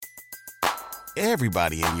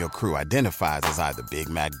Everybody in your crew identifies as either Big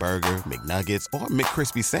Mac Burger, McNuggets, or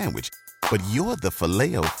McCrispy Sandwich. But you're the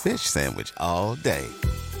Filet-O-Fish Sandwich all day.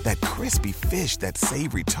 That crispy fish, that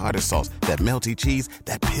savory tartar sauce, that melty cheese,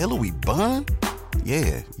 that pillowy bun.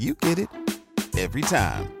 Yeah, you get it. Every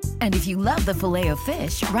time. And if you love the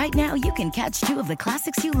Filet-O-Fish, right now you can catch 2 of the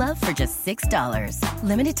classics you love for just $6.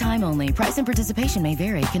 Limited time only. Price and participation may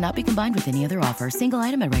vary. Cannot be combined with any other offer. Single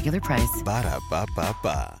item at regular price.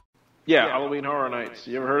 Ba-da-ba-ba-ba. Yeah, Halloween Horror Nights.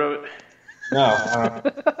 You ever heard of it? No.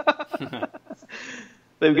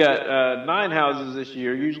 They've got 9 houses this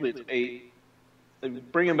year. Usually it's 8. They're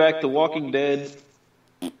bringing back The Walking Dead.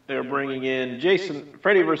 They're bringing in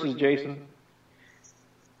Freddy versus Jason.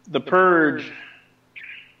 The Purge.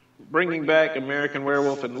 Bringing back American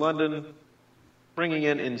Werewolf in London. Bringing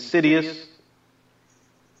in Insidious.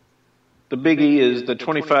 The biggie is the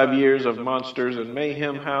 25 Years of Monsters and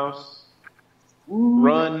Mayhem House.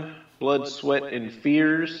 Run, Blood, Sweat, and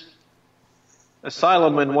Fears.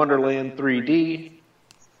 Asylum in Wonderland 3D.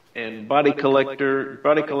 And Body Collector's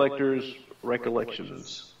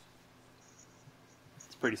Recollections.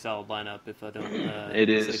 It's a pretty solid lineup if I don't It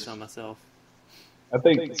is. say so myself. I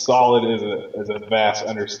think solid is a vast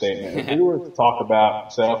understatement. If we were to talk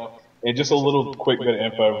about, and just a little quick bit of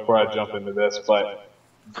info before I jump into this, but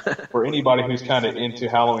for anybody who's kind of into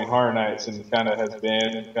Halloween Horror Nights and kind of has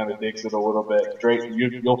been and kind of digs it a little bit, Drake,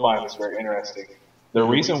 you'll find this very interesting. The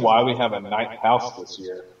reason why we have a ninth house this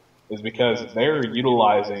year is because they're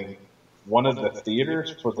utilizing one of the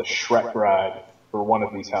theaters for the Shrek ride for one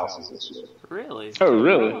of these houses this year. Really? Oh,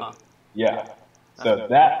 really? Huh. Yeah. So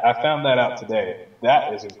I found that out today.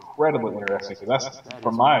 That is incredibly interesting because that's,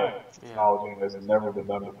 from my knowledge, has never been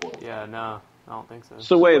done before. Yeah, no, I don't think so.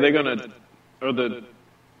 So wait, they're gonna, or the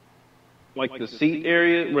seat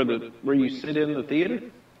area where you sit in the theater?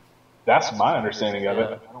 That's my understanding of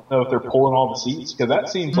it. I don't know if they're pulling all the seats because that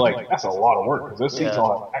seems like that's a lot of work because those seats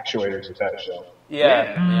all have actuators attached to them.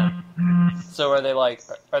 Yeah. So are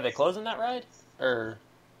they closing that ride or?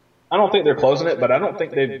 I don't think they're closing it, but I don't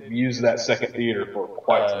think they've used that second theater for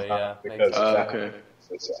quite some time yeah, because okay.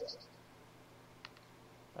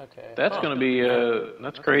 Okay. That's gonna be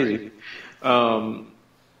that's crazy.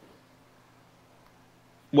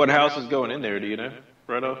 What house is going in there? Do you know?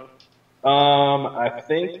 Right off. I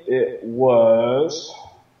think it was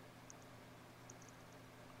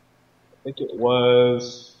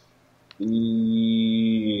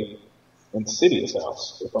the Insidious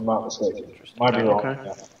house, if I'm not mistaken. Might be wrong. Okay.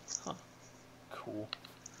 Yeah. Huh. Cool.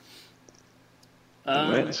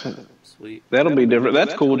 Sweet. That'll be different.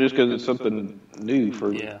 That's cool just because it's something new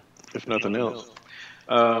for, if nothing else.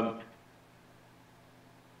 I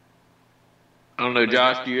don't know,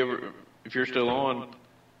 Josh. Do you ever, if you're still on,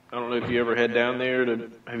 I don't know if you ever head down there to.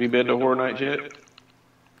 Have you been to Horror Nights yet?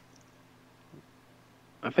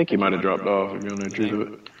 I think he might have dropped off. If you know the truth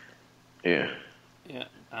of it. Yeah. Yeah.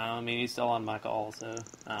 I mean, he's still on my call, so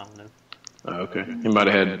I don't know. Oh, okay. He might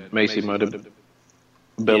have had Macy might have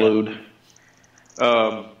bellowed.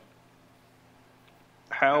 I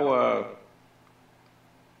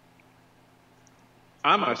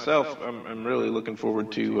myself, I'm really looking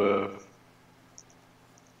forward to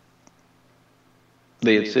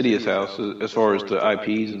the Insidious house as far as the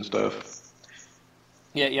IPs and stuff.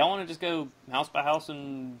 Yeah, y'all want to just go house by house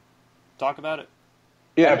and talk about it?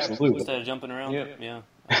 Yeah, absolutely. Instead of jumping around? Yeah.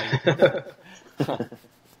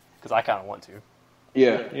 Because I kind of want to.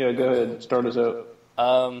 Yeah, go ahead. Start us out.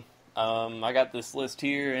 I got this list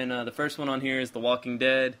here, and the first one on here is The Walking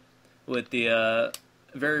Dead with the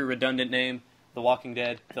very redundant name, The Walking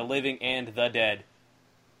Dead, The Living and The Dead.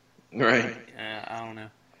 Right. I don't know.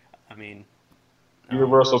 I mean...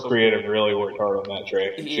 Universal Creative really worked hard on that,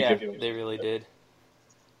 Trey. Yeah, they really did.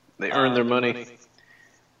 They earned their money.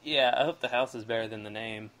 Yeah, I hope the house is better than the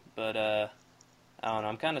name, but I don't know.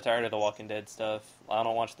 I'm kind of tired of the Walking Dead stuff. I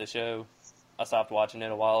don't watch the show. I stopped watching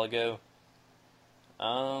it a while ago.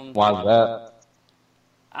 Why is that?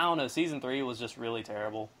 I don't know. Season 3 was just really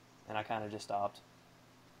terrible, and I kind of just stopped.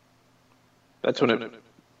 That's when it.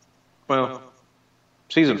 Well,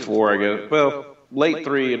 season 4, I guess. Well, late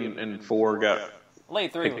 3 and 4 got.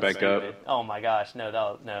 Late 3 was back stupid. up. Oh my gosh, no.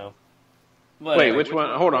 Whatever. Wait, which one?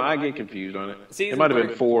 Hold on, I get confused on it. Season It might have 3.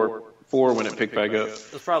 been 4 when it picked back up. It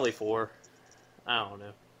was probably 4. I don't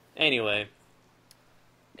know. Anyway,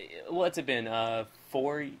 what's it been?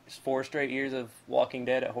 4 straight years of Walking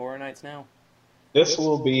Dead at Horror Nights now? This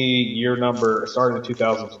will be year number, started in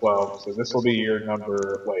 2012, so this will be year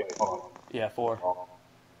number, wait, hold on. Yeah, 4.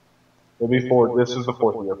 It'll be 4, this is the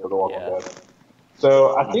 4th year for The Walking Dead.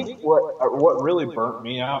 So I think what really burnt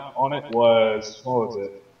me out on it was, what was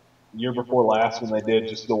it? year before last when they did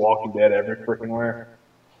just The Walking Dead every freaking where.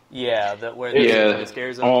 Yeah, where Yeah, the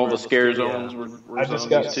scare zones all were the scare before- zones were I just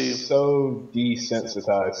got zombies too. so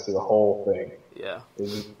desensitized to the whole thing. Yeah. It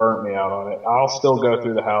just burnt me out on it. I'll still go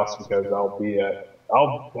through the house because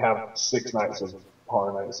I'll have 6 nights of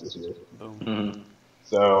Horror Nights this year. Boom.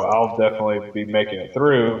 So I'll definitely be making it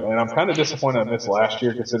through. And I'm kind of disappointed I missed last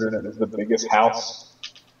year considering it was the biggest house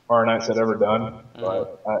Horror Nights had ever done.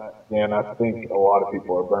 But I think a lot of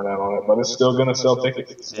people are burnt out on it. But it's still going to sell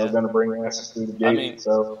tickets. It's still going to bring asses through the gate.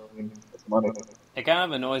 So it's money. It kind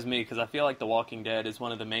of annoys me because I feel like The Walking Dead is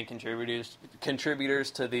one of the main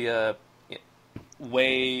contributors to the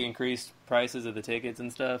way increased prices of the tickets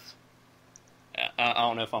and stuff. I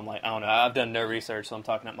don't know if I don't know. I've done no research, so I'm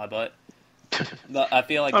talking up my butt. But I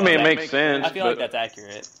feel like it makes sense. I feel like that's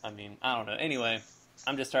accurate. I mean, I don't know. Anyway,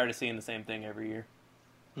 I'm just tired of seeing the same thing every year.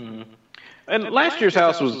 Mm-hmm. And last year's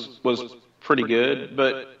house was pretty good,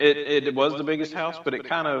 but it was the biggest house. But it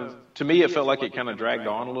kind of, to me, it felt like it kind of dragged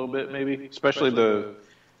on a little bit, maybe, especially the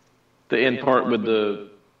end part with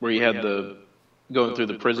where you had the going through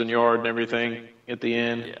the prison yard and everything at the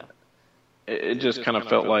end. Yeah, it just kind of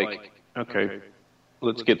felt like, okay,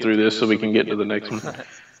 let's get through this so we can get to the next one.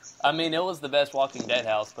 I mean, it was the best Walking Dead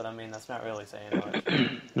house, but I mean, that's not really saying much.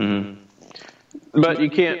 Mm-hmm. But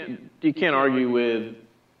you can't argue with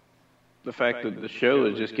the fact that the show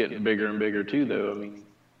is just getting bigger and bigger too, though.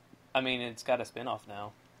 I mean, it's got a spinoff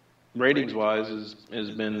now. Ratings wise,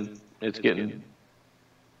 it's getting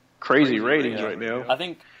crazy ratings right now. I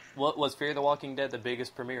think what was Fear the Walking Dead the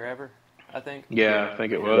biggest premiere ever? I think. Yeah, I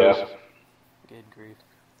think it was. Yeah. Good grief.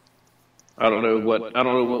 I don't know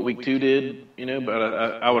what week 2 did, but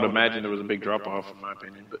I would imagine there was a big drop off in my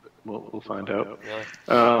opinion, but we'll find out.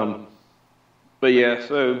 Really? But yeah,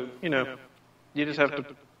 so you just have to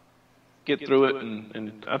get through it,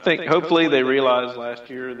 and I think hopefully they realized last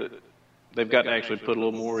year that they've got to actually put a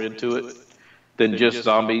little more into it than just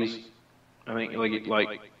zombies. I think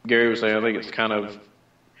like Gary was saying, I think it's kind of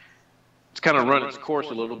run its course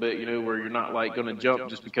a little bit, where you're not like going to jump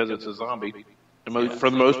just because it's a zombie, for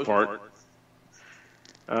the most part.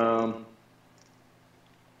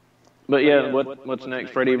 But yeah, what's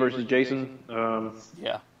next? Freddy versus Jason.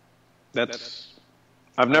 Yeah.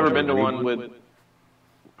 I've never been to one with.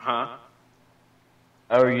 Huh?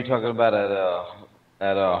 Oh, are you talking about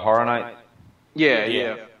at Horror Night?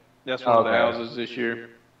 Yeah. That's one of the houses this year.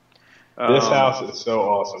 This house is so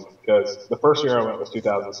awesome because the first year I went was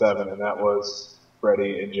 2007, and that was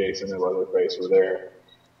Freddy and Jason and Leatherface were there,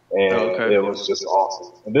 and it was just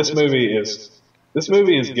awesome. And this movie is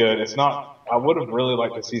good. It's not. I would have really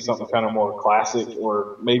liked to see something kind of more classic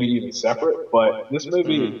or maybe even separate, but this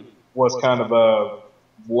movie was kind of a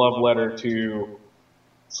love letter to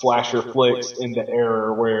slasher flicks in the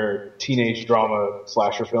era where teenage drama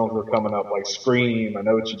slasher films were coming up, like Scream, I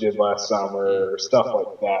Know What You Did Last Summer, or stuff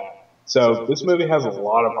like that. So this movie has a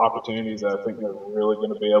lot of opportunities that I think they're really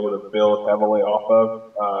going to be able to build heavily off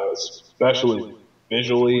of, especially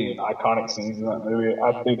visually and iconic scenes in that movie.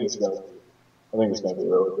 I think it's going to be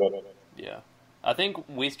really good. Yeah. I think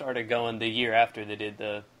we started going the year after they did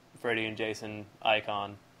the Freddy and Jason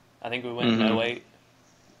icon. I think we went in 08.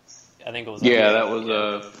 I think it was. Yeah, that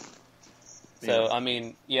was. So I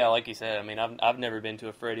mean, yeah, like you said, I mean, I've never been to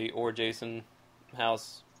a Freddy or Jason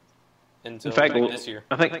house until this year.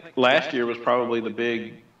 I think last year was probably the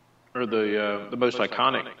big, or the most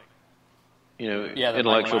iconic,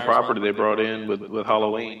 intellectual property they brought in with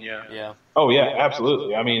Halloween. Yeah. Yeah. Oh yeah,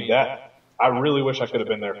 absolutely. I mean I really wish I could have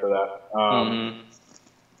been there for that.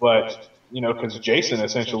 But because Jason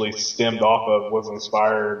essentially stemmed was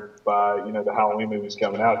inspired by, the Halloween movies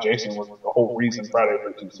coming out. Jason was the whole reason Friday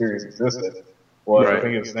the 13th series existed. Was, I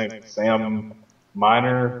think his name Sam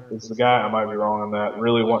Miner is the guy. I might be wrong on that.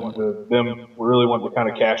 Really wanting to kind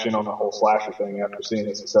of cash in on the whole slasher thing after seeing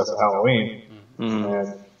the success of Halloween.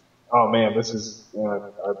 And oh man, this is,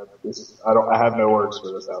 I have no words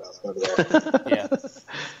for this house. It's going to be awesome. Yeah.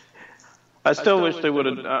 I still wish they would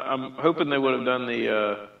have. I'm hoping they would have done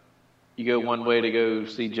the. You go one way to go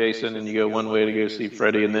see Jason, and you go one way to go see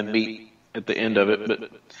Freddy, and then meet at the end of it.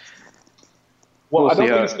 But I don't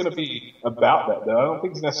think it's going to be about that, though. I don't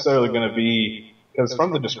think it's necessarily going to be, because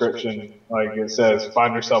from the description, like it says,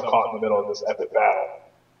 find yourself caught in the middle of this epic battle.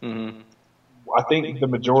 I think the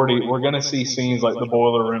majority, we're going to see scenes like the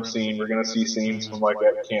boiler room scene. We're going to see scenes from like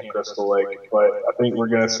at Camp Crystal Lake, but I think we're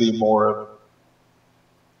going to see more of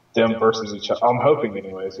them versus each other. I'm hoping,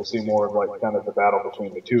 anyways, we'll see more of like kind of the battle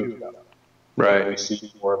between the two of them. Right. We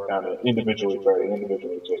see more of kind of individually Freddy,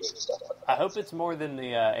 individually Jason stuff like that. I hope it's more than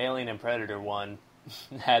the Alien and Predator one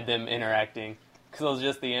had them interacting, because it was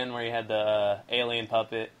just the end where you had the alien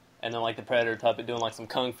puppet and then like the Predator puppet doing like some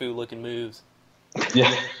kung fu looking moves.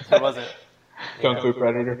 Yeah. There wasn't Kung Fu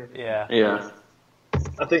Predator. Yeah. Yeah.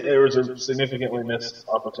 I think there was a significantly missed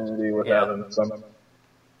opportunity with having some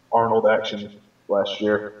Arnold action last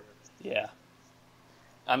year. Yeah.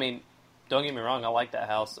 I mean, don't get me wrong, I like that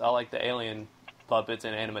house. I like the alien puppets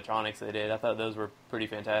and animatronics they did. I thought those were pretty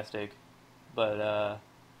fantastic. But it was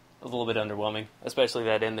a little bit underwhelming, especially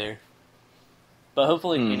that in there. But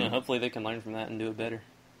hopefully, hopefully they can learn from that and do it better.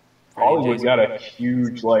 Hollywood got a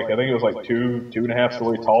huge, I think it was 2.5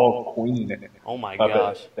 story tall queen. Oh my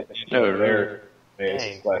gosh. Their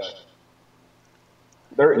face flesh.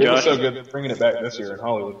 It was so good bringing it back this year in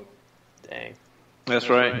Hollywood. Dang. That's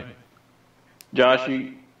right. Josh,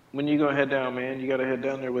 when you gonna head down, man? You gotta head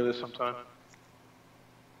down there with us sometime.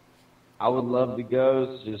 I would love to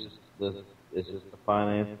go. It's just the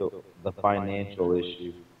financial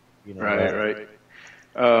issue. You know,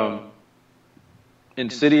 Right.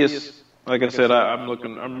 Insidious, like I said,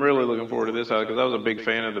 I'm really looking forward to this because I was a big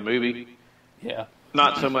fan of the movie. Yeah.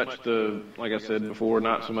 Not so much like I said before,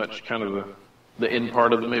 not so much kind of the end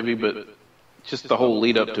part of the movie, but just the whole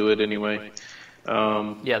lead up to it anyway.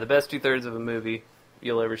 The best 2/3 of a movie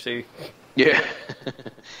you'll ever see. Yeah.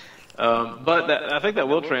 But I think that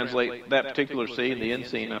will translate, that particular scene, the end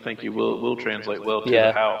scene, I think you will translate well to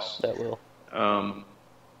the house. That will.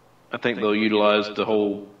 I think they'll utilize the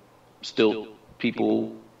whole stilt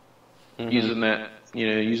people using that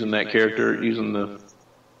character, using the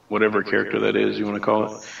whatever character that is you want to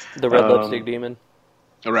call it. The red lipstick demon.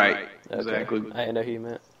 Right. Okay. Exactly. I know who you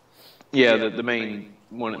meant. Yeah, the main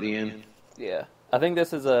one at the end. Yeah. I think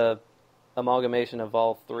this is a amalgamation of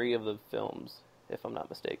all 3 of the films, if I'm not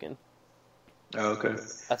mistaken. Oh, okay.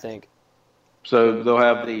 I think. So they'll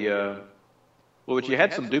have but you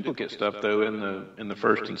had some duplicate stuff though in the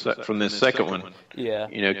first and from this second one.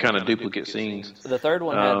 Yeah. Kind of duplicate scenes. The third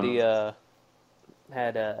one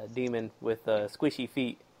had a demon with squishy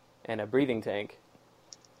feet and a breathing tank.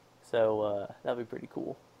 So that'd be pretty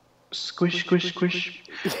cool. Squish, squish, squish.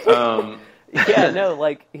 Yeah,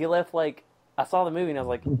 no, he left I saw the movie and I was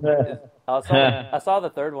like, I saw the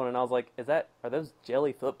third one and I was like, are those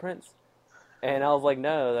jelly footprints? And I was like,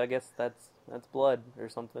 no, I guess that's blood or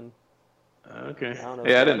something. Okay. I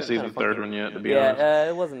didn't see the third one yet, to be honest. Yeah,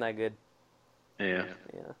 it wasn't that good. Yeah.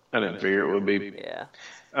 I didn't figure it would be. Yeah.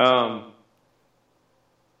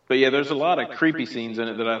 But yeah, there's a lot of creepy scenes in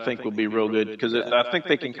it that I think will be real good because I think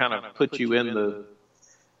they can kind of put you in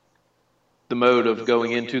the mode of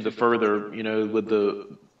going into the further, with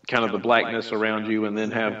the kind of the blackness around you and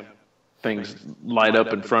then have things light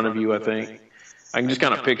up in front of you, I think. I can just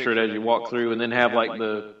kind of picture it as you walk through and then have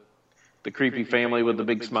the creepy family with the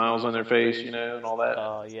big smiles on their face, and all that.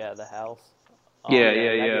 Oh, yeah, the house. Oh,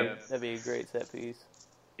 yeah. That'd be a great set piece.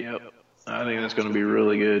 Yep. I think that's going to be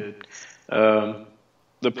really good.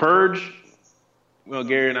 The Purge, well,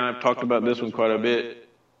 Gary and I have talked about this one quite a bit.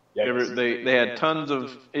 They had tons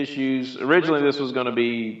of issues. Originally, this was going to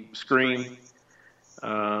be Scream,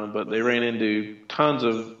 but they ran into tons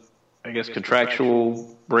of, I guess,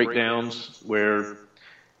 contractual breakdowns where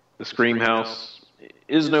the Scream house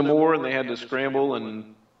is no more, and they had to scramble.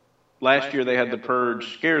 And last year they had the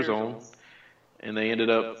Purge Scare Zone, and they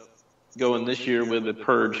ended up going this year with the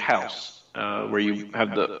Purge House, where you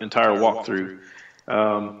have the entire walkthrough.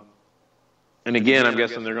 And again, I'm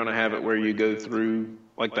guessing they're going to have it where you go through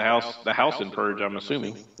the house in Purge. I'm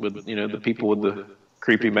assuming with the people with the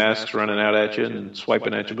creepy masks running out at you and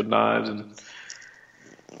swiping at you with knives and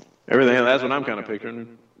everything. That's what I'm kind of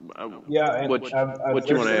picturing. Yeah, and what you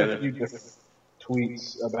want to add? A few different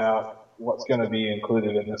tweets about what's going to be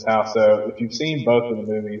included in this house. So if you've seen both of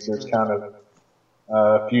the movies, there's kind of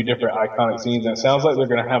a few different iconic scenes, and it sounds like they're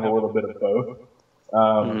going to have a little bit of both.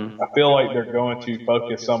 I feel like they're going to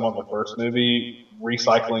focus some on the first movie,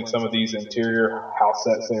 recycling some of these interior house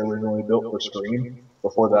sets they originally built for Scream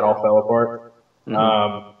before that all fell apart.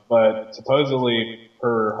 But supposedly,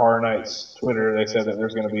 per Horror Nights Twitter, they said that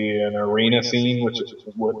there's going to be an arena scene, which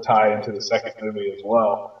would tie into the second movie as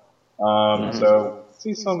well. So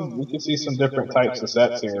we could see some different types of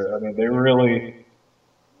sets here. I mean, they really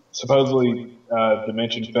supposedly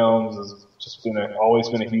Dimension Films has just always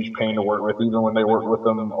been a huge pain to work with, even when they worked with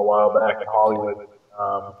them a while back in Hollywood.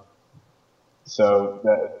 So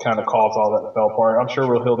that kind of caused all that to fell apart. I'm sure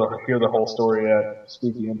we'll hear the whole story at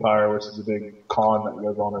Spooky Empire, which is a big con that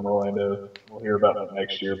goes on in Orlando. We'll hear about that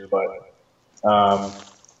next year. But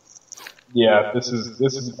yeah, this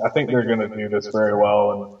is. I think they're going to do this very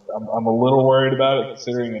well, and I'm a little worried about it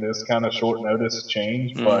considering it is kind of short notice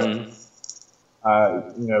change. But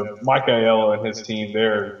Mike Aiello and his team,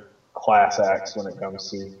 they're class acts when it comes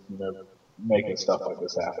to making stuff like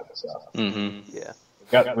this happen. So Mm-hmm. Yeah.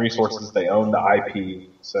 they've got the resources. They own the IP.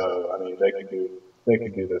 So I mean, they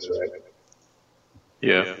can do this right.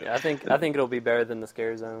 Yeah. I think it'll be better than the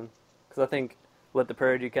Scare Zone, because I think with the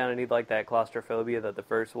Purge you kind of need like that claustrophobia that the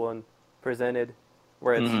first one presented,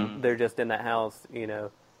 where it's they're just in that house. You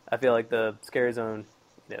know, I feel like the Scare Zone,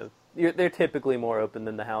 you know, they're typically more open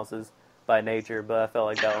than the houses by nature, but I felt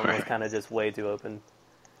like that one was kind of just way too open.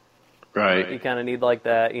 Right. You kind of need like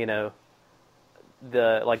that, you know,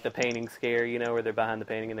 the painting scare, you know, where they're behind the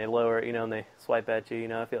painting and they lower it, you know, and they swipe at you. You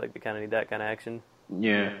know, I feel like we kind of need that kind of action.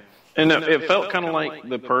 Yeah. And it felt kind of like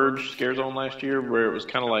the Purge Scare Zone last year, where it was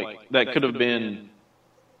kind of like that could have been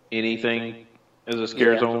anything as a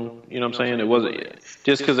Scare Zone. You know what I'm saying? It wasn't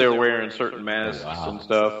just because they were wearing certain masks and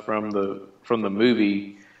stuff from the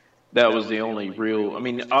movie. That was the only real. I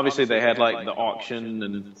mean, obviously they had like the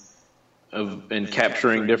auction and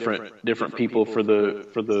capturing different people for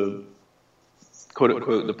the quote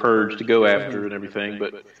unquote the Purge to go after and everything.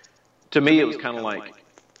 But to me, it was kind of like,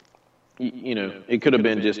 you know, it could have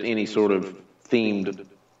been just any sort of themed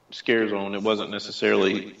Scare Zone. It wasn't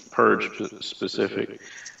necessarily Purge specific.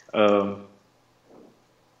 But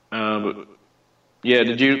yeah,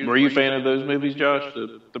 were you a fan of those movies, Josh?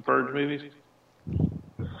 The Purge movies?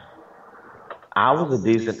 I was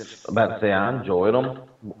about to say I enjoyed them.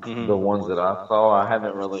 The ones that I saw, I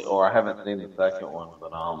haven't seen the second one,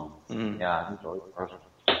 but yeah, I enjoyed the first one.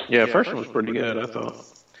 Yeah, the first one was pretty good, I thought.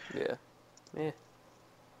 Yeah. Yeah.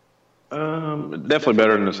 Definitely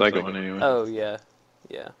better than the second one, anyway. Oh yeah,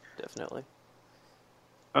 definitely.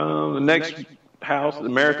 The next house, the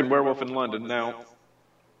American Werewolf in London. Now,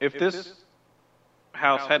 if this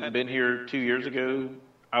house hadn't been here 2 years ago,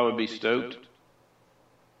 I would be stoked.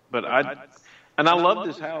 But I love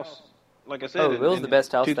this house. Like I said, it was the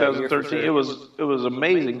best house 2013. that year for sure. It was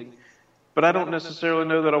amazing. But I don't necessarily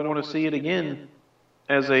know that I want to see it again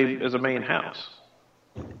as a main house.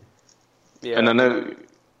 Yeah. And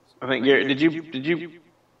I think Gary, did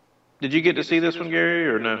you get to see this one, Gary,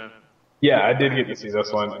 or no? Yeah, I did get to see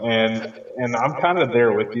this one, and I'm kind of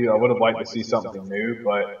there with you. I would have liked to see something new,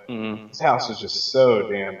 but this house is just so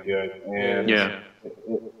damn good. And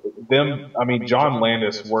John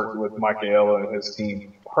Landis worked with Michaela and his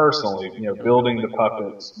team personally, you know, building the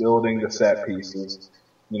puppets, building the set pieces,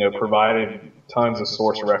 you know, providing tons of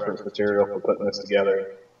source reference material for putting this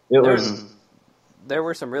together. There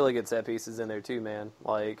were some really good set pieces in there too, man.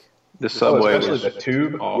 Like the subway, especially the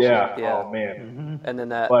tube. Awesome. Yeah. Oh man. Mm-hmm. And then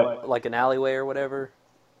that, like an alleyway or whatever,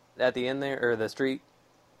 at the end there, or the street.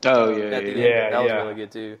 Oh yeah, that was really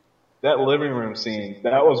good too. That living room scene,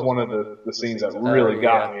 that was one of the scenes that really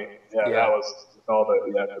got me. Yeah, that was all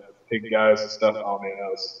the big guys and stuff. Oh man, that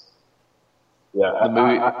was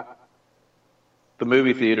the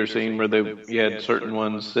movie theater scene where you had certain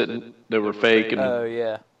ones sitting that were fake, and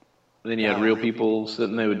then you had real people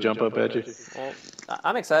sitting. They would jump up at you. Well,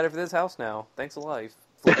 I'm excited for this house now. Thanks a lot.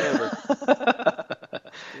 Flip it over.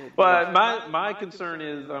 But my concern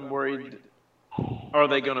is, I'm worried. Are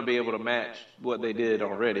they going to be able to match what they did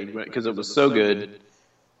already? Because it was so good.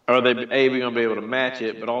 Are they going to be able to match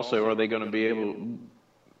it? But also, are they going to be able?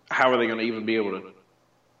 How are they going to even be able to?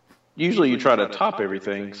 Usually, you try to top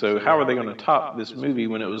everything. So how are they going to top this movie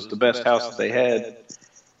when it was the best house that they had?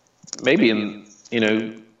 Maybe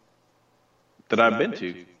that I've been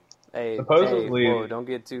to. Supposedly, whoa, don't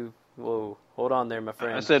get too. Whoa, hold on there, my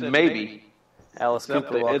friend. I said maybe. Alice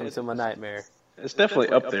Cooper, welcome to my nightmare. It's definitely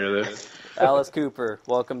up there, though. Alice Cooper,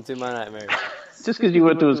 welcome to my nightmare. Just because you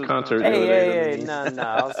went to his concert. Hey, no.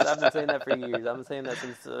 I've been saying that for years. I've been saying that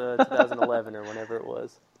since 2011 or whenever it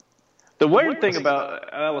was. The weird thing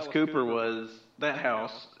about Alice Cooper was that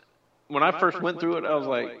house. When I first went through it, I was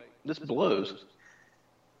like, this blows.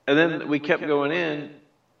 And then we kept going in,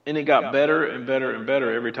 and it got better and better and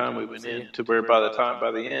better every time we went in, to where by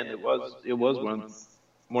the end, it was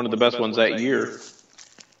one of the best ones that year.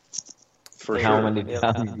 For How sure. many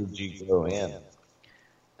times did you go in?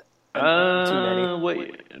 Too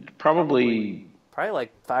many. Probably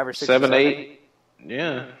like 5 or 6. 7, 8.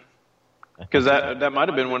 Yeah. Because that might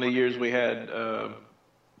have been one of the years we had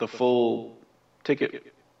the full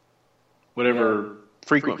ticket, whatever,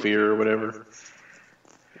 frequent fee or whatever.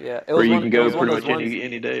 Yeah, where you can go pretty much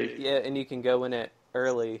any day. Yeah, and you can go in it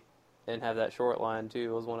early and have that short line too.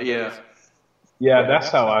 It was one of those. Yeah, that's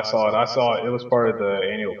how I saw it. I saw it was part of the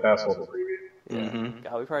annual pass holder preview. Yeah. Mm-hmm.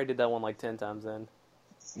 God, we probably did that one like 10 times then.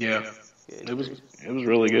 Yeah. It was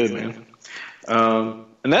really good, man.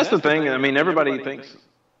 And that's the thing. I mean, everybody thinks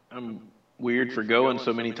I'm weird for going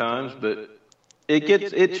so many times, but it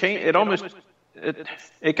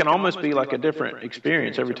can almost be like a different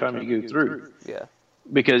experience every time you go through. Yeah.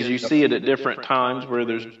 because you see it at different times where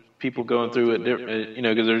there's people going through it,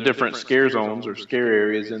 because there's different scare zones or scare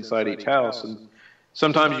areas inside each house, and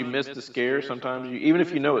sometimes you miss the scare. Sometimes even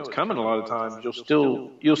if you know it's coming, a lot of times you'll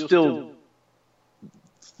still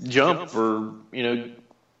jump, or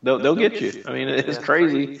they'll get you. I mean, it's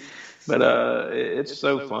crazy, but it's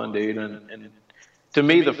so fun, dude. And to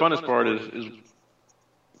me, the funnest part is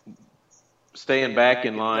staying back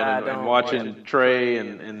in line and watching Trey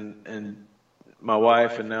and my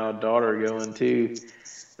wife and now daughter going too.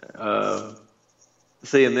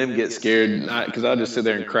 Seeing them get scared, because I just sit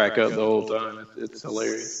there and crack up the whole time. It's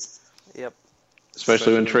hilarious. Yep.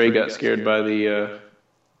 Especially when Trey got scared by the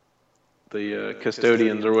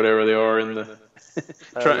custodians or whatever they are in the.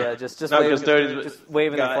 just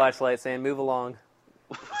waving the flashlight, saying, "Move along."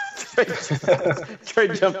 Trey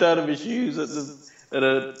jumped out of his shoes at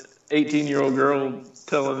a 18-year-old girl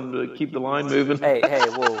telling him to keep the line moving. Hey,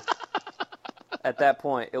 whoa. At that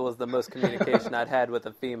point, it was the most communication I'd had with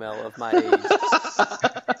a female of my age.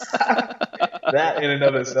 That in and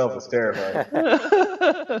of itself is terrifying.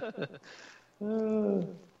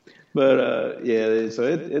 But so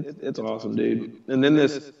it's awesome, dude. And then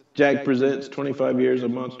this Jack Presents 25 Years of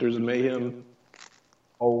Monsters and Mayhem.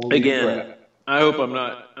 Again, I hope I'm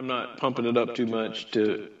not pumping it up too much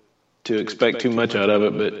to expect too much out of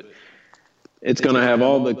it, but it's going to have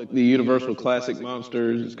all the Universal Classic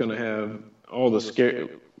monsters. It's going to have all the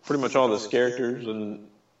pretty much all the characters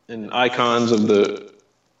and icons of the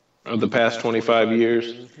past 25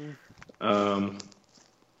 years. And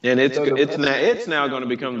it's now going to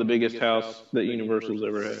become the biggest house that Universal's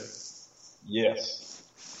ever had. Yes,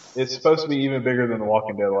 it's supposed to be even bigger than The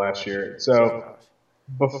Walking Dead last year. So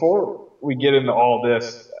before we get into all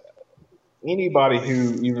this, anybody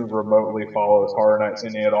who even remotely follows Horror Nights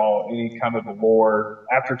at all, any kind of lore,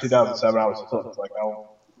 after 2007, I was hooked.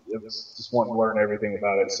 It was just wanting to learn everything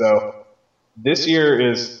about it. So this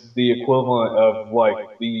year is the equivalent of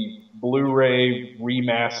the Blu-ray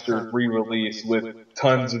remastered re-release with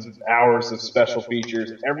tons of hours of special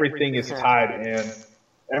features. Everything is tied in.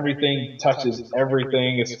 Everything touches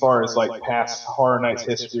everything as far as past Horror Nights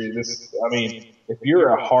history. If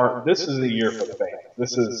you're this is a year for the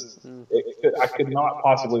fans. I could not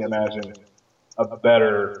possibly imagine a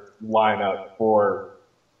better lineup for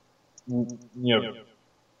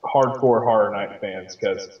hardcore Horror Night fans,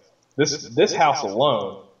 because this house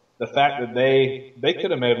alone, the fact that they could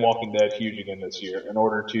have made Walking Dead huge again this year in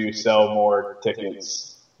order to sell more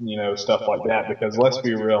tickets, stuff like that, because let's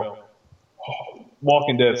be real,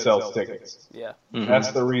 Walking Dead sells tickets. Yeah. Mm-hmm.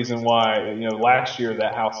 That's the reason why, last year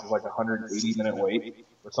that house was 180-minute wait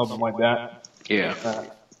or something like that. Yeah.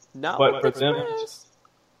 But for them,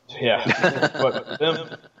 but for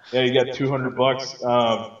them, you got $200.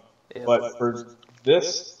 But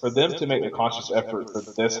for them to make a conscious effort for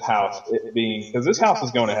this house, because this house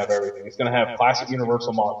is going to have everything. It's going to have classic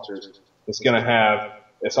Universal monsters.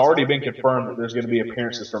 It's already been confirmed that there's going to be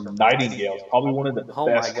appearances from Nightingales, probably one of the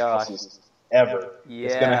best houses ever.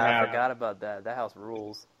 Yeah, I forgot about that. That house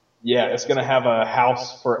rules. Yeah, it's going to have a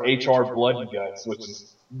house for HR Blood and Guts, which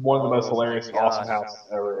is one of the most hilarious and awesome houses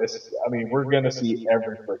ever. We're going to see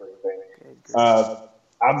every freaking thing.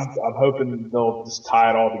 I'm hoping they'll just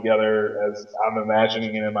tie it all together as I'm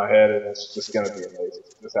imagining it in my head, and it's just going to be amazing.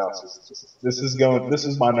 This house is this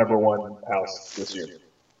is my number one house this year.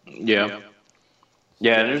 Yeah.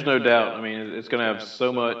 Yeah, there's no doubt. It's going to have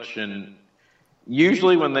so much, and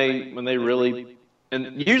usually when they really,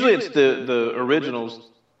 and usually it's the originals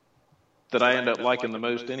that I end up liking the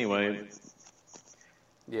most anyway.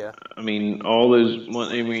 Yeah. All those,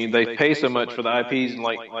 they pay so much for the IPs, and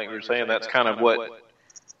like we were saying, that's kind of what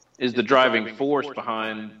is the driving force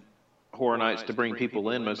behind Horror Nights to bring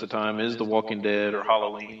people in most of the time, is The Walking Dead or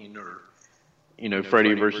Halloween or,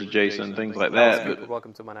 Freddy versus Jason, things like that. But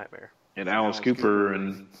Welcome to My Nightmare. And Alice Cooper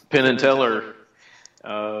and Penn and Teller,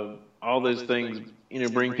 all those things,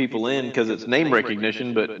 bring people in because it's name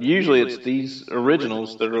recognition, but usually it's these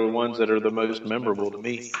originals that are the ones that are the most memorable to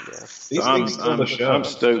me. Yeah. These things steal the show. I'm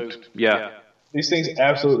stoked. Yeah. These things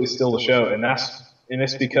absolutely steal the show, and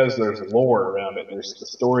it's because there's lore around it. There's the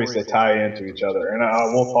stories that tie into each other, and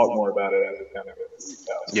we'll talk more about it as we kind of go through these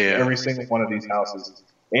houses. Yeah. Every single one of these houses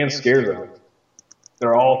and scare zones,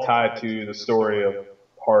 they're all tied to the story of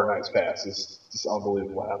Horror Nights past. It's just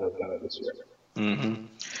unbelievable how they've done it this year.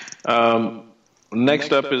 Mm-hmm.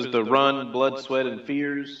 Next up is The Run, Blood, Sweat, and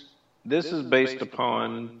Fears. This is based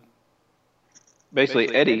upon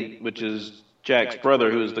basically Eddie, which is Jack's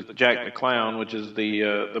brother, who is the Jack the Clown, which is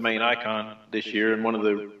the main icon this year and one of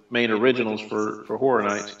the main originals for Horror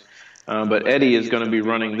Nights. But Eddie is going to be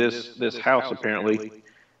running this house apparently.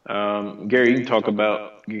 Gary, you can talk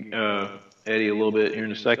about Eddie a little bit here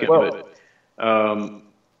in a second, Well, but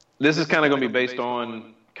this is kind of going to be based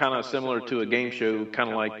on kind of similar to a game show, kind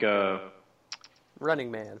of like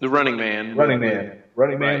Running Man. The Running Man. Running Man,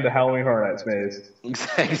 Right. the Halloween Horror Nights maze.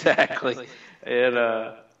 Exactly. And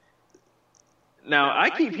now I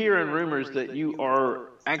keep hearing rumors that you are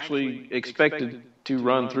actually expected to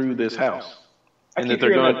run through this house, and that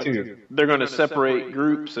they're going to separate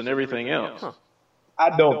groups and everything else. Huh.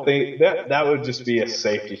 I don't think that would just be a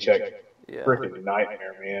safety check. Yeah. Freaking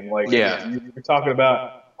nightmare, man. Like, Yeah. you're talking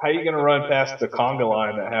about how you going to run past the conga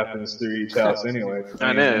line that happens through each house anyway.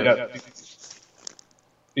 I know. You got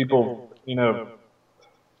people,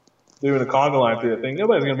 doing a conga line through the thing.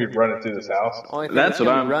 Nobody's going to be running through this house. Only thing That's that's what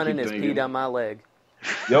gonna I'm be running keep is pee thinking. down my leg.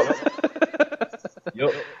 Yep.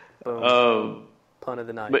 Yep. Boom. Pun of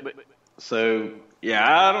the night. But so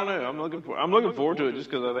yeah, I don't know. I'm looking forward to it just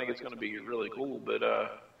because I think it's going to be really cool. But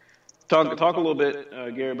talk a little bit,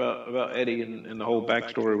 Gary, about Eddie and the whole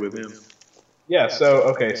backstory with him. Yeah,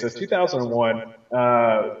 so 2001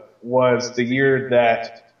 was the year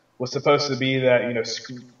that was supposed to be that,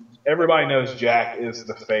 everybody knows Jack is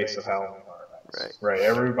the face of Halloween Horror Nights. Right,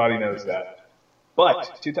 everybody knows that.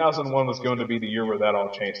 But 2001 was going to be the year where that all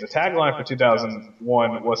changed. The tagline for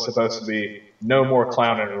 2001 was supposed to be "No more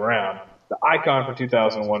clowning around." The icon for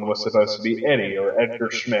 2001 was supposed to be Eddie, or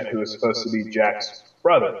Edgar Schmidt, who was supposed to be Jack's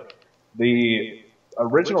brother. The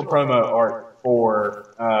original promo art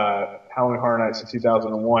for Halloween Horror Nights in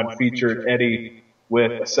 2001 featured Eddie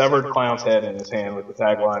with a severed clown's head in his hand with the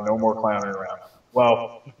tagline, "No more clowning around."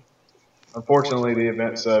 Well, unfortunately, the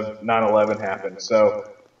events of 9/11 happened, so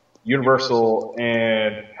Universal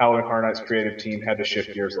and Halloween Horror Nights creative team had to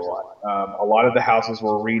shift gears a lot. A lot of the houses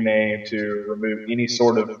were renamed to remove any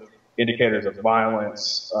sort of indicators of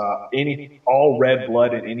violence. All red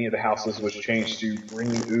blood in any of the houses was changed to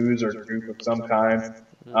green ooze or goop of some kind.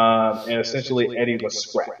 And essentially Eddie was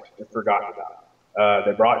scrapped and forgotten about.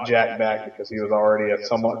 They brought Jack back because he was already a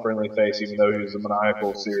somewhat friendly face, even though he was a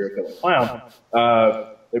maniacal serial killer clown.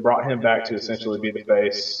 They brought him back to essentially be the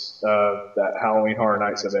face of that Halloween Horror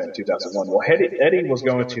Nights event in 2001. Well, Eddie was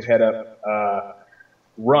going to head up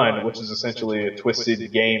Run, which is essentially a twisted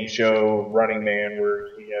game show Running Man where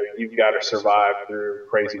you've got to survive through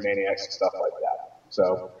crazy maniacs and stuff like that.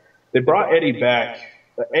 So they brought Eddie back.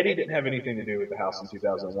 Eddie didn't have anything to do with the house in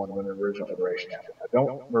 2001 when the original iteration happened. I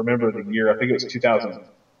don't remember the year. I think it was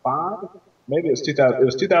 2005. Maybe it was 2000. It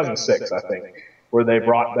was 2006, I think, where they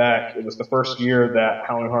brought back. It was the first year that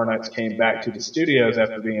Halloween Horror Nights came back to the studios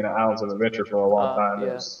after being at Islands of Adventure for a long time. Yeah.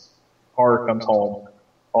 It was Horror Comes Home,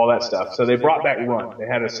 all that stuff. So they brought back Run. They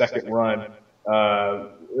had a second run.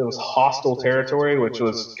 It was Hostile Territory, which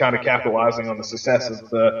was kind of capitalizing on the success of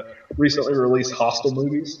the recently released Hostile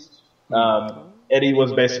movies. Eddie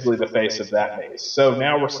was basically the face of that maze. So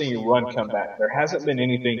now we're seeing Run come back. There hasn't been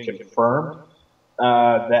anything confirmed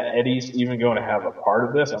that Eddie's even going to have a part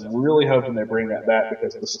of this. I'm really hoping they bring that back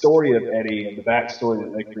because the story of Eddie and the backstory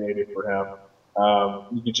that they created for him,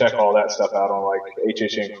 you can check all that stuff out on like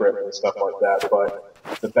HHN Crypt and stuff like that. But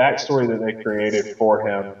the backstory that they created for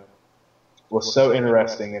him was so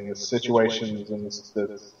interesting, and the situations and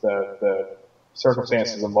the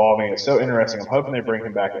circumstances involving it so interesting. I'm hoping they bring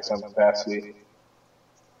him back at some capacity.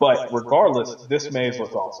 But regardless, this maze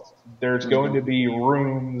looks awesome. There's going to be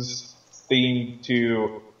rooms themed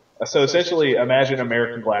to, so essentially imagine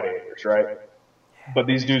American Gladiators, right? But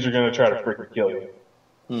these dudes are going to try to freaking kill you.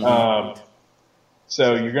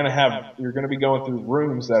 So you're going to be going through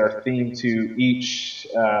rooms that are themed to each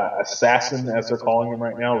assassin, as they're calling them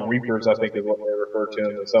right now. Reapers, I think, is what they refer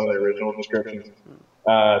to in some of the original descriptions.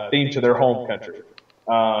 Themed to their home country.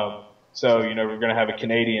 So we're going to have a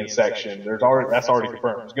Canadian section. That's already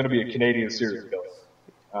confirmed. There's going to be a Canadian serial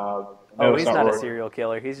killer. He's not a serial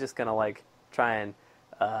killer. He's just going to try and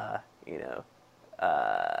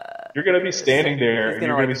you're going to be standing there, and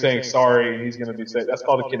you're going to be saying sorry, and he's going to be saying, that's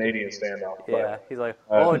called a Canadian standoff. Yeah, he's like,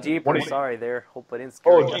 Jeep, I'm sorry there. Hoping in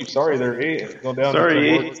Oh, Jeep, sorry there, eh? Going down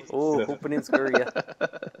Sorry, Oh, hoping in scurry.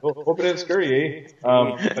 Hoping in scurry, eh?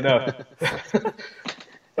 But no.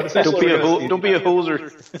 But don't be a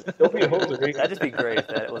hoser. Don't be a hoser, eh? That'd just be great if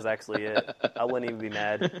that was actually it. I wouldn't even be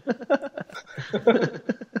mad.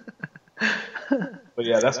 But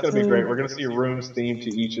yeah, that's going to be great. We're going to see rooms themed to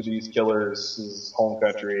each of these killers' home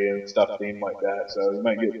country and stuff themed like that. So you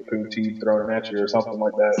might get poutine thrown at you or something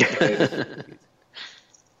like that.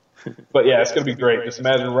 But yeah, it's going to be great. Just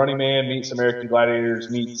imagine Running Man meets American Gladiators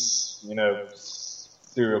meets,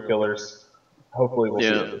 serial killers. Hopefully we'll see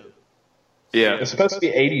it. Yeah. It's supposed to be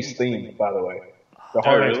 80s themed, by the way. The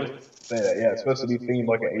hard really? Say that. Yeah, it's supposed to be themed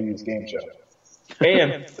like an 80s game show.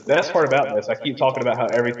 And the best part about this, I keep talking about how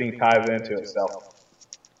everything ties into itself.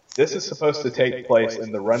 This is supposed to take place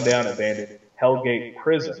in the rundown, abandoned Hellgate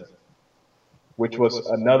Prison, which was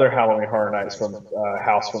another Halloween Horror Nights from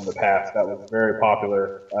house from the past that was very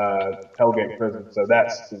popular, Hellgate Prison. So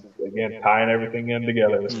that's, again, tying everything in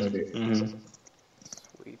together. This movie.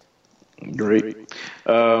 Sweet. Great.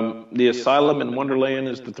 The Asylum in Wonderland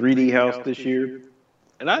is the 3D house this year.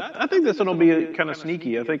 And I think this one will be kind of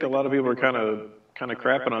sneaky. I think a lot of people are kind of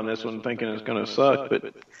crapping on this one, thinking it's going to suck.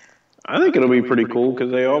 But I think it'll be pretty cool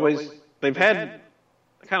because they've had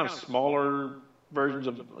kind of smaller versions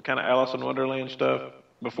of kind of Alice in Wonderland stuff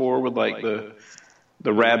before with like the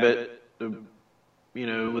rabbit, with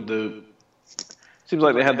the. Seems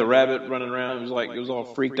like they had the rabbit running around. It was all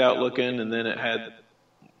freaked out looking, and then it had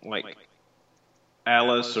like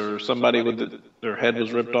Alice or somebody with their head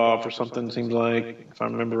was ripped off or something. Seems like, if I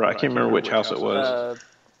remember right, I can't remember which house it was.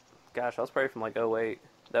 Gosh, I was probably from like 2008.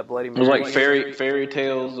 That Bloody It Mary. was like fairy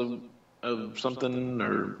tales of something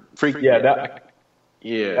or freak. Yeah, that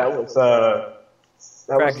was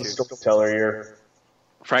the storyteller year.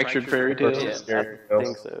 Fractured Fairy Tales. Yeah, I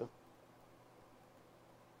think so.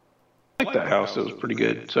 I like that house. It was pretty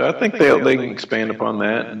good. So I think they can expand upon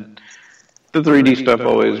that. And the 3D stuff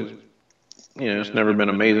always, it's never been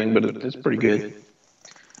amazing, but it's pretty good.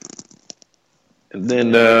 And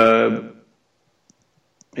then,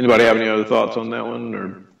 anybody have any other thoughts on that one?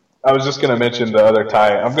 Or I was just going to mention the other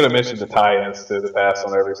I'm going to mention the tie-ins to the past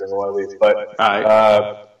on every single one of these. But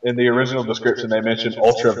in the original description, they mentioned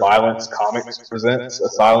Ultra Violence Comics presents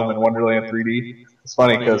Asylum in Wonderland 3D. It's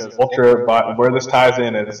funny because where this ties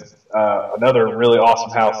in is another really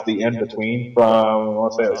awesome house, The In Between, from I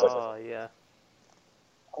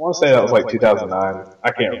want to say that was like 2009.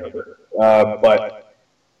 I can't remember, but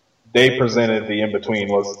they presented The In Between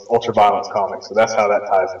was Ultra Violence Comics, so that's how that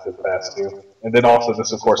ties into the past too. And then also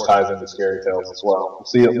this, of course, ties into Scary Tales as well.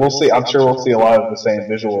 We'll see. I'm sure we'll see a lot of the same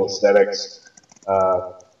visual aesthetics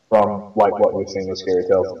from like what we've seen with Scary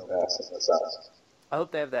Tales in the past in this house. I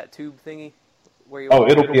hope they have that tube thingy. Where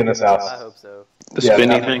it'll be in this house. I hope so. the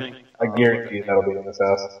spinny thing? I guarantee you that'll be in this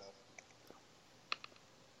house.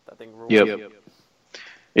 That thing rules. Yep.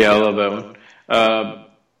 Yeah, I love that one.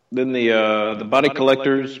 Then the Body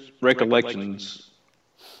Collectors Recollections.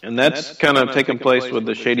 And that's kind of taking place with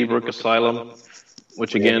the Shady Brook Asylum,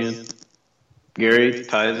 which again, Gary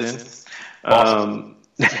ties in.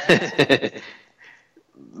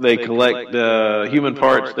 They collect human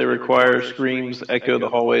parts they require. Screams echo the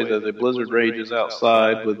hallways as a blizzard rages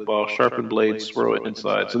outside, while sharpened blades swirl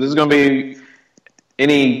inside. So this is going to be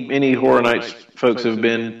any Horror Nights folks who've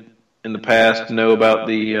been in the past know about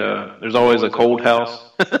there's always a cold house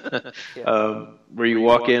where you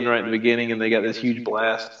walk in right in the beginning and they got this huge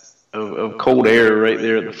blast of cold air right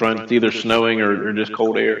there at the front. It's either snowing or just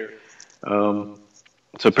cold air. So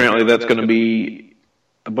apparently that's going to be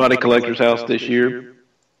the Body Collector's house this year.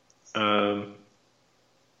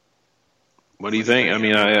 What do you think? I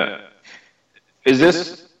mean, is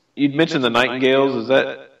this? You'd mentioned the Nightingales.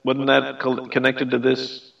 Wasn't that connected to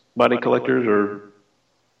this Body Collectors or?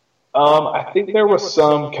 I think there was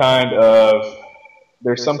some kind of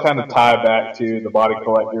tie back to the Body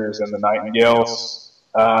Collectors and the Nightingales.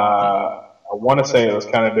 I want to say it was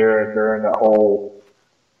kind of during that whole,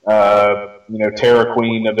 Terror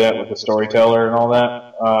Queen event with the storyteller and all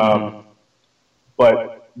that.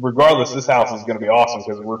 But regardless, this house is going to be awesome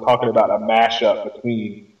because we're talking about a mashup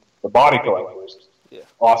between the Body Collectors,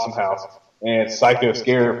 awesome house, and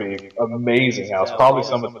Psychoscarapy, amazing house, probably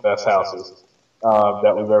some of the best houses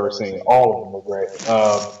that we've ever seen. All of them were great.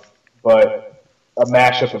 But a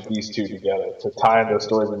mashup of these two together, to tie those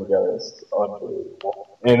stories in together is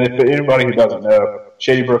unbelievable. And if anybody who doesn't know,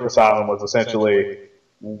 Shady Brook Asylum was essentially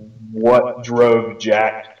what drove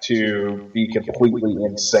Jack to be completely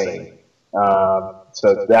insane.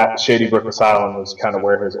 So that Shady Brook Asylum was kind of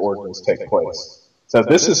where his origins take place. So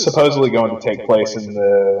this is supposedly going to take place in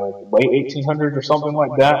the late 1800s or something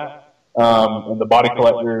like that. And the Body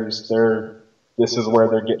Collectors, this is where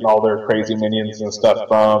they're getting all their crazy minions and stuff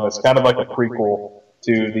from. It's kind of like a prequel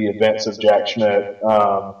to the events of Jack Schmidt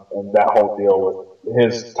and that whole deal with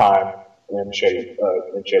his time in Shady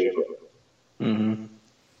Brook. Mm-hmm.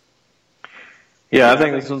 Yeah, I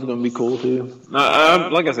think this one's going to be cool too.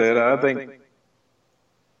 Like I said, I think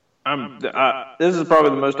this is probably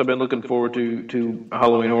the most I've been looking forward to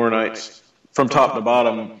Halloween Horror Nights from top to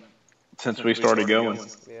bottom since we started going.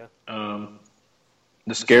 Yeah.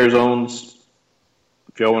 The scare zones,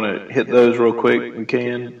 if y'all want to hit those real quick, we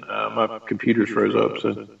can. My computer's froze up,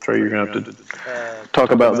 so Trey, you're going to have to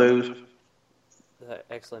talk about those.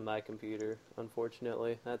 actually my computer,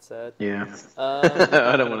 unfortunately. That's sad. Yeah.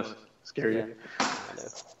 I don't want to scare you. I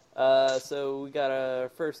know. So we got our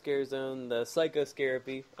first scare zone, the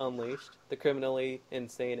Psychoscarapy Unleashed. The criminally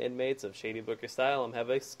insane inmates of Shady Brook Asylum have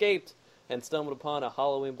escaped and stumbled upon a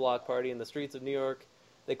Halloween block party in the streets of New York.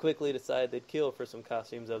 They quickly decide they'd kill for some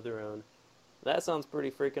costumes of their own. That sounds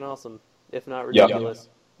pretty freaking awesome, if not ridiculous,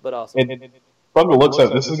 but awesome. And from the looks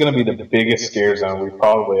of it, this is going to be the biggest scare zone we've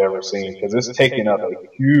probably ever seen because it's taking up a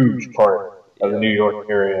huge part of the New York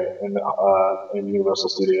area in Universal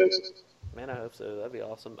Studios. Man, I hope so. That'd be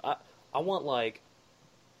awesome. I want, like,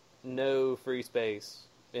 no free space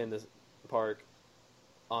in this park,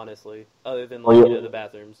 honestly, other than, like, the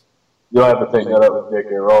bathrooms. You'll have to take that up with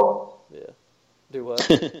J.K. Rowling. Yeah. Do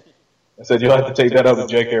what? I said you'll have to take that up with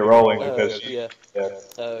J.K. Rowling because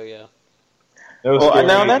Oh, yeah. Well,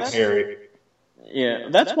 now that's Harry. Yeah,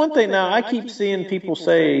 that's one thing. Now, I keep seeing people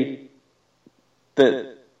say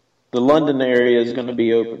that the London area is going to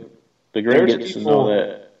be open. The Gringotts and all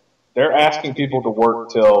that. They're asking people to work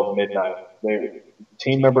till midnight.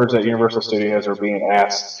 Team members at Universal Studios are being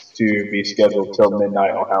asked to be scheduled till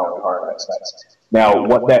midnight on Halloween Horror Nights nights. Now,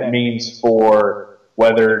 what that means for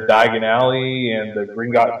whether Diagon Alley and the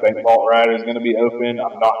Gringotts Bank Vault Ride is going to be open,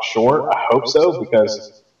 I'm not sure. I hope so,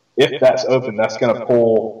 because if that's open, that's going to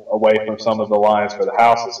pull away from some of the lines for the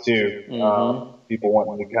houses, too. People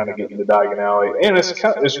wanting to kind of get into Diagon Alley. And it's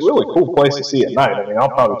a really cool place to see at night. I mean, I'll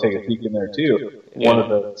probably take a peek in there, too, one of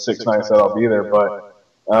the 6 nights that I'll be there. But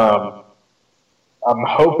I'm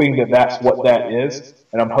hoping that that's what that is.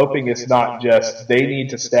 And I'm hoping it's not just they need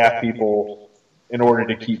to staff people in order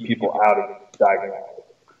to keep people out of Diagon Alley.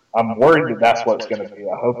 I'm worried that that's what it's going to be.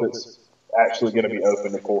 I hope it's actually going to be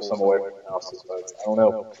open to pull some away from the houses, but I don't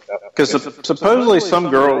know. Because supposedly some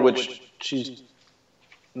girl, which she's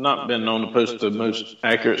not been known to post the most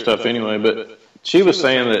accurate stuff anyway, but she was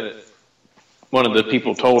saying that one of the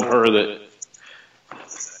people told her that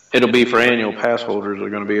it'll be for annual pass holders are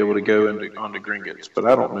going to be able to go onto Gringotts, but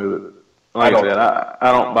I don't know that. Like I said, I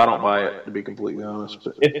don't buy it, to be completely honest.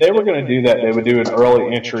 But if they were going to do that, they would do an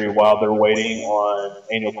early entry while they're waiting on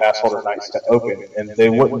annual pass holder nights to open, and they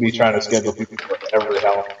wouldn't be trying to schedule people for every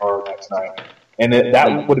Halloween Horror Nights night. And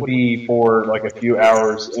that would be for like a few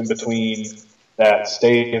hours in between that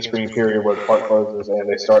stay and screen period where the park closes and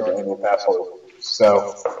they start the annual pass holders.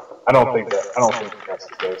 So I don't think that's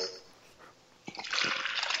the case.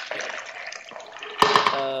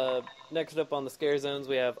 Next up on the scare zones,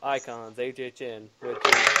 we have Icons, HHN, which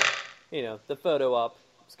is, the photo op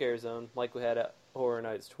scare zone, like we had at Horror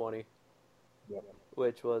Nights 20,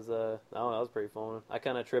 which was, that was pretty fun. I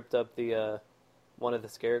kind of tripped up the one of the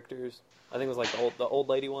characters. I think it was like the old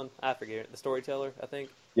lady one. I forget, the storyteller, I think.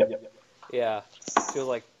 Yep. Yeah, she was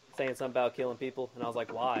like saying something about killing people, and I was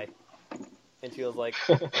like, why? And she was like,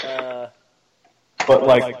 But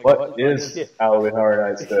like, what is Halloween Horror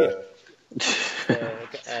Nights to?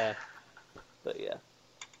 But yeah,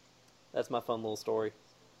 that's my fun little story.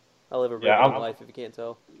 I live a regular life, if you can't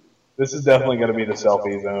tell. This is definitely going to be the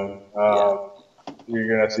selfie zone. You're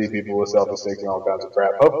going to see people with selfie sticks and all kinds of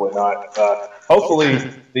crap. Hopefully not. Hopefully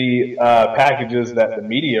the packages that the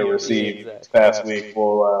media received this past week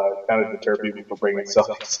will kind of deter people from bringing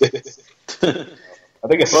selfie sticks. I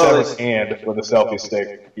think a severed hand with a selfie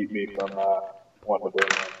stick to keep me from wanting to bring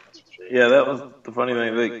one. Sure. Yeah, that was the funny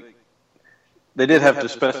thing. They did have to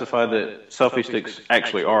specify that selfie sticks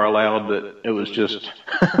actually are allowed, that it was just...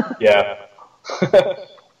 Yeah.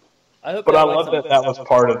 I hope but I love that was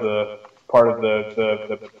part of the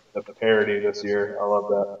parody this year. I love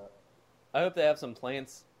that. I hope they have some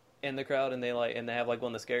plants in the crowd and they have like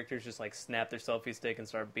one of the characters just like snap their selfie stick and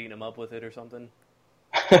start beating them up with it or something.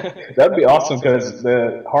 That'd be awesome because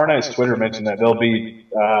the Horror Nights Twitter mentioned that there'll be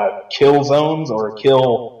kill zones or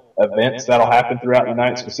kill events that'll happen throughout the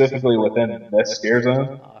night, specifically within this scare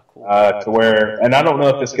zone, cool. To where, and I don't know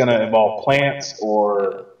if it's going to involve plants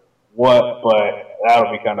or what, but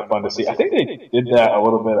that'll be kind of fun to see. I think they did that a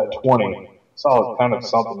little bit at 20. Saw kind of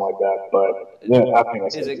something like that, but yeah, I think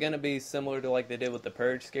that's is it going to be similar to like they did with the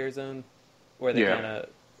Purge scare zone, where they kind of?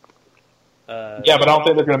 Yeah, but I don't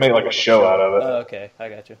think they're going to make like a show out of it. Oh, okay, I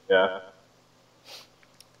got you. Yeah.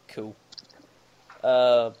 Cool.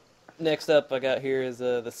 Next up I got here is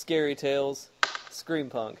the Scary Tales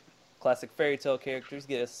Screampunk. Classic fairy tale characters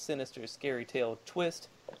get a sinister scary tale twist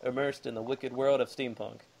immersed in the wicked world of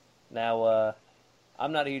steampunk. Now,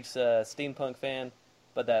 I'm not a huge steampunk fan,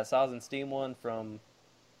 but that Saws and Steam one from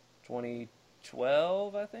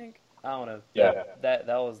 2012, I think? I don't know. Yeah. That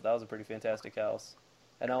was a pretty fantastic house.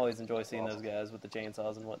 And I always enjoy seeing those guys with the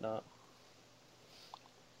chainsaws and whatnot.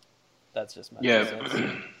 That's just my 2 cents.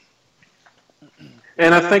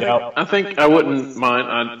 And I think I wouldn't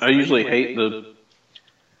mind. I usually hate the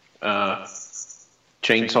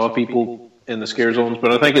chainsaw people in the scare zones,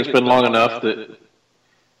 but I think it's been long enough that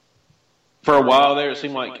for a while there, it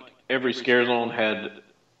seemed like every scare zone had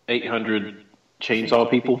 800 chainsaw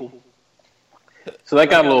people. So that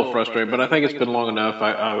got a little frustrating, but I think it's been long enough.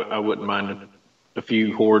 I wouldn't mind a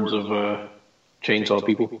few hordes of chainsaw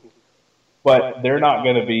people. But they're not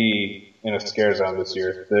going to be in a scare zone this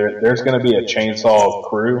year. There's going to be a chainsaw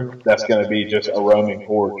crew that's going to be just a roaming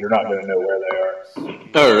horde. You're not going to know where they are.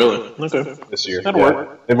 Oh, really? Okay. This year, that'll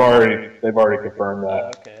work. They've already confirmed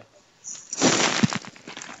that. Okay.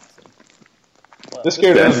 This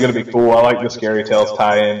scare zone is going to be cool. I like the Scary Tales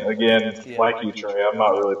tie-in. Again, like you, Trey, I'm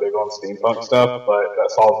not really big on steampunk stuff, but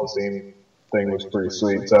that Solve the Scene thing was pretty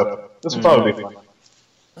sweet. So this will probably be fun.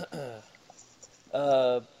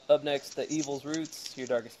 Up next, The Evil's Roots. Your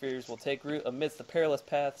darkest fears will take root amidst the perilous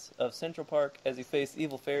paths of Central Park as you face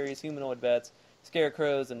evil fairies, humanoid bats,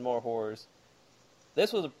 scarecrows, and more horrors.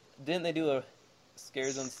 Didn't they do a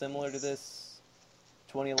scare zone similar to this?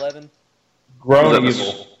 2011? Grown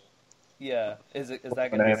Evil. Yeah, is that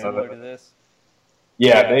going to be similar to this?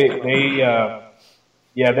 Yeah, they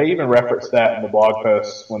even referenced that in the blog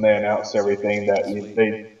post when they announced everything.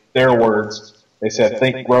 That their words, they said,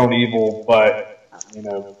 "Think Grown Evil, but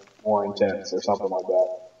more intense" or something like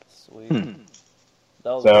that. Sweet.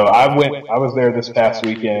 So I was there this past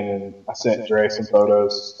weekend, and I sent Dre some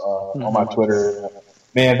photos on my Twitter.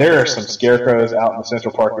 Man, there are some scarecrows out in the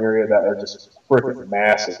Central Park area that are just freaking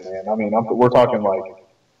massive, man. I mean, we're talking like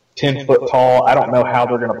 10 foot tall. I don't know how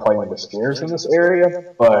they're going to play into scares in this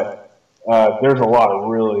area, but there's a lot of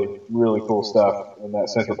really, really cool stuff in that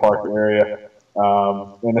Central Park area.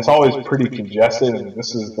 And it's always pretty congested, and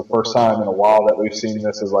this is the first time in a while that we've seen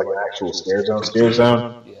this as like an actual scare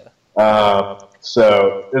zone. Yeah.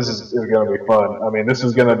 So this is going to be fun. I mean, this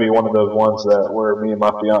is going to be one of those ones that where me and my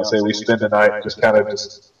fiance, we spend the night just kind of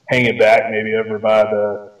just hanging back, maybe over by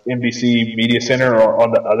the NBC Media Center or on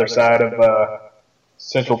the other side of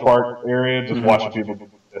Central Park area, just watching people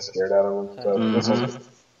get scared out of them. So this is,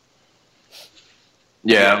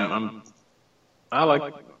 I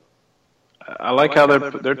like how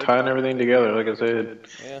they're tying everything together. Like I said,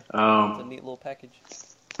 yeah, it's a neat little package.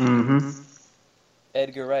 Mm-hmm.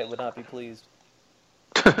 Edgar Wright would not be pleased.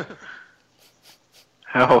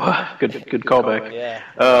 How good callback. Yeah.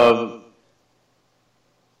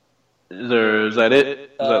 Is that it?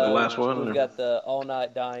 Is that the last one? We've got the All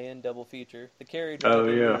Night Die-In double feature. The Cary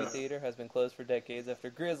Drive-In movie theater has been closed for decades after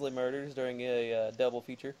grisly murders during a double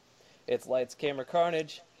feature. It's lights, camera,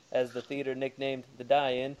 carnage, as the theater nicknamed the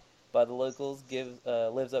Die-In by the locals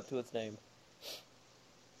lives up to its name.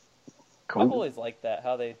 Cool. I've always liked that,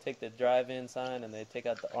 how they take the drive-in sign and they take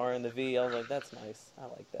out the R and the V. I was like, that's nice. I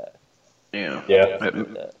like that. Yeah.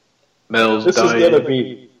 Mel's this is going to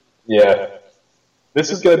be,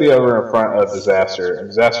 this is going to be over in front of Disaster, and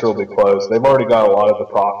Disaster will be closed. They've already got a lot of the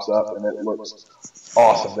props up, and it looks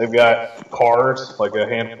awesome. They've got cars, like a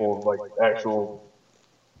handful of like actual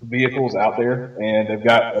vehicles out there, and they've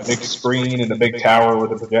got a big screen and a big tower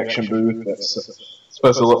with a projection booth that's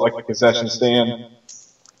supposed to look like a concession stand.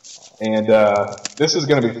 And this is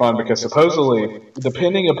going to be fun because supposedly,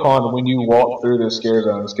 depending upon when you walk through this scare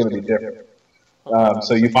zone, it's going to be different.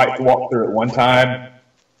 So you might walk through it one time,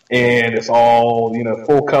 and it's all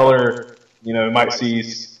full color. You might see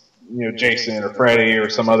Jason or Freddy or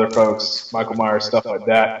some other folks, Michael Myers, stuff like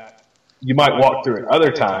that. You might walk through it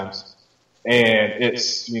other times, and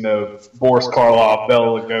it's Boris Karloff,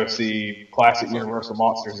 Bela Lugosi, classic Universal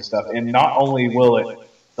monsters and stuff. And not only will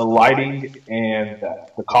the lighting and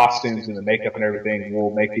the costumes and the makeup and everything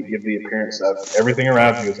will make it give the appearance of everything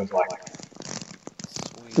around you is in black.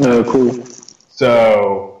 Oh, cool.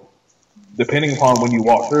 So, depending upon when you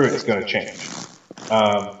walk through it, it's going to change.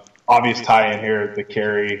 Obvious tie-in here, the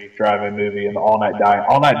Cary Drive-In movie and the All Night Die-In.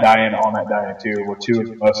 All Night Die-In and All Night Die-In 2 were two of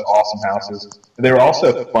the most awesome houses. They were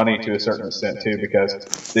also funny to a certain extent, too,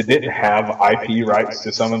 because they didn't have IP rights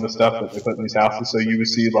to some of the stuff that they put in these houses, so you would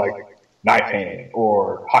see, like, Knife Hand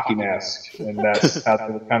or Hockey Mask, and that's how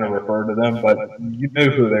they would kind of refer to them, but you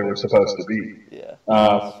knew who they were supposed to be. Yeah.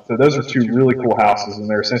 So those are two really cool houses, and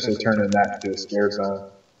they're essentially turning that into a scare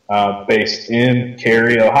zone based in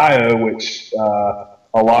Cary, Ohio, which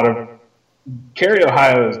Cary,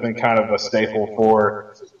 Ohio has been kind of a staple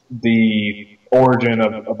for the origin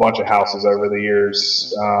of a bunch of houses over the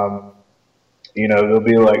years. There'll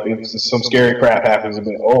be like, if some scary crap happens,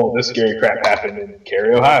 it'll be, this scary crap happened in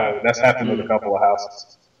Cary, Ohio. And that's happened with a couple of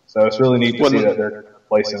houses. So it's really neat to see that they're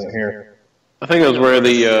placing it here. I think it was where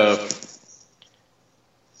the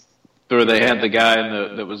where they had the guy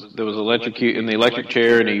that was electrocute in the electric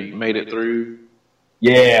chair and he made it through.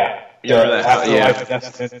 Yeah. You remember that house? Yeah.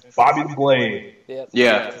 That's Bobby the Blade. Yep.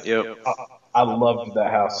 Yeah. Yep. I loved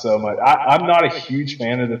that house so much. I'm not a huge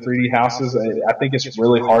fan of the 3D houses. I think it's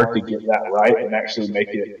really hard to get that right and actually make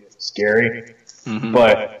it scary. Mm-hmm.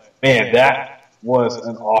 But man, that was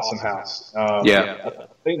an awesome house. Yeah. I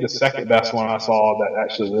think the second best one I saw that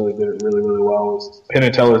actually really did it really, really well was Penn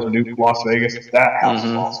and Teller's Nuke Las Vegas. That house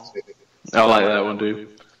is awesome too. I like that one too.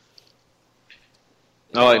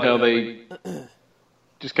 I like how they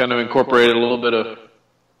just kind of incorporated a little bit of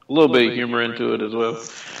humor into it as well.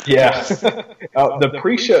 Yeah, the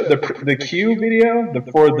pre-show, the Q video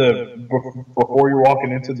before you're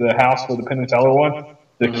walking into the house for the Penn and Teller one,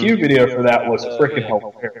 the Q video for that was freaking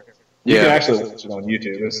hilarious. You can actually watch it on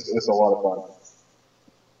YouTube. It's a lot of fun.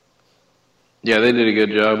 Yeah, they did a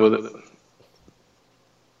good job with it.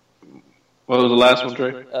 What was the last one,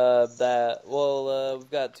 Trey? We've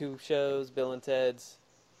got 2 shows: Bill and Ted's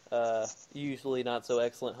usually not so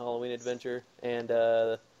excellent Halloween Adventure, and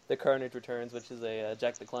The Carnage Returns, which is a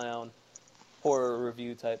Jack the Clown horror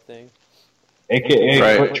review type thing.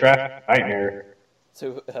 AKA Foot Traffic Nightmare.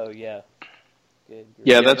 So, yeah. Good.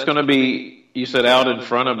 Yeah, that's going to be, you said, out in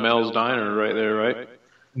front of Mel's Diner right there, right?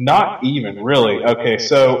 Not even, really. Okay,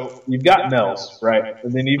 so you've got Mel's, right?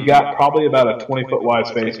 And then you've got probably about a 20-foot wide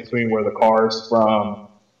space between where the cars from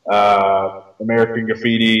American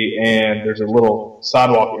Graffiti and there's a little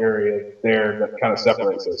sidewalk area there that kind of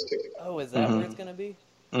separates those two. Oh, is that where it's going to be?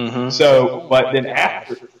 Mm-hmm. So, but then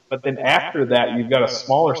after that, you've got a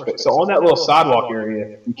smaller space. So on that little sidewalk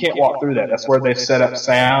area, you can't walk through that. That's where they've set up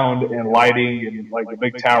sound and lighting and like the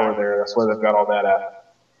big tower there. That's where they've got all that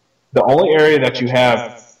at. The only area that you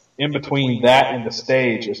have in between that and the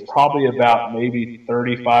stage is probably about maybe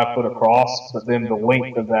 35 foot across, but then the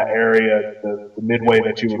length of that area, the midway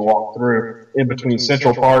that you would walk through, in between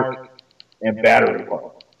Central Park and Battery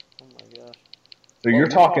Park. Oh my gosh. So you're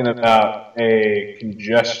talking about a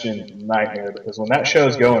congestion nightmare, because when that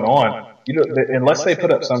show's going on, unless they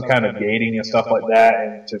put up some kind of gating and stuff like that,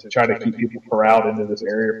 and to try to keep people corralled into this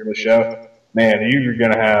area for the show, man, you're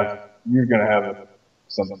gonna have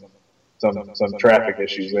some traffic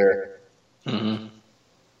issues there. Mm-hmm.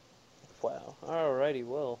 Wow. Alrighty,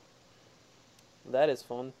 well, that is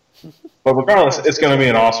fun. But regardless, it's going to be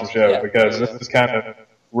an awesome show because this is kind of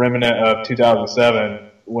remnant of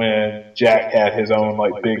 2007 when Jack had his own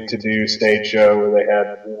like big to-do stage show where they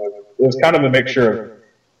had, it was kind of a mixture of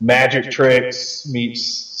magic tricks meets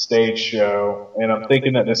stage show, and I'm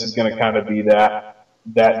thinking that this is going to kind of be that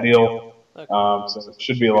deal. Okay. So it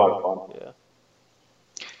should be a lot of fun. Yeah.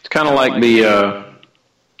 It's kind of like the,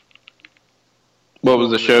 what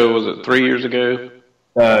was the show? Was it 3 years ago?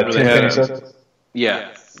 10 Penny Circus?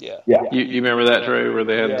 Yeah. Yeah. You remember that, Trey, where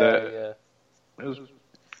they had that? Yeah.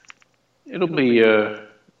 It'll be,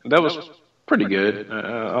 that was pretty good.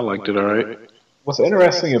 I liked it all right. What's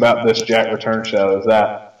interesting about this Jack Return show is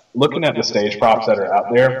that looking at the stage props that are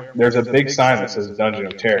out there, there's a big sign that says Dungeon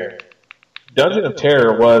of Terror. Dungeon of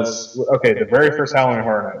Terror was, the very first Halloween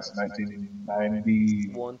Horror Nights,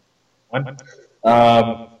 1991.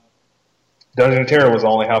 Dungeon of Terror was the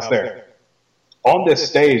only house there. On this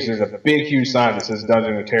stage, there's a big, huge sign that says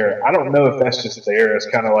Dungeon of Terror. I don't know if that's just there as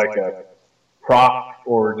kind of like a prop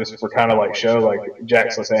or just for kind of like show, like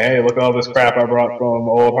Jack's like saying, hey, look at all this crap I brought from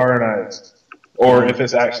old Horror Nights. Or if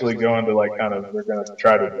it's actually going to like kind of, they're going to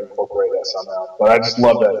try to incorporate that somehow. But I just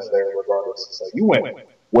love that it's there regardless. It's like, you went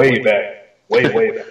way back. Way back.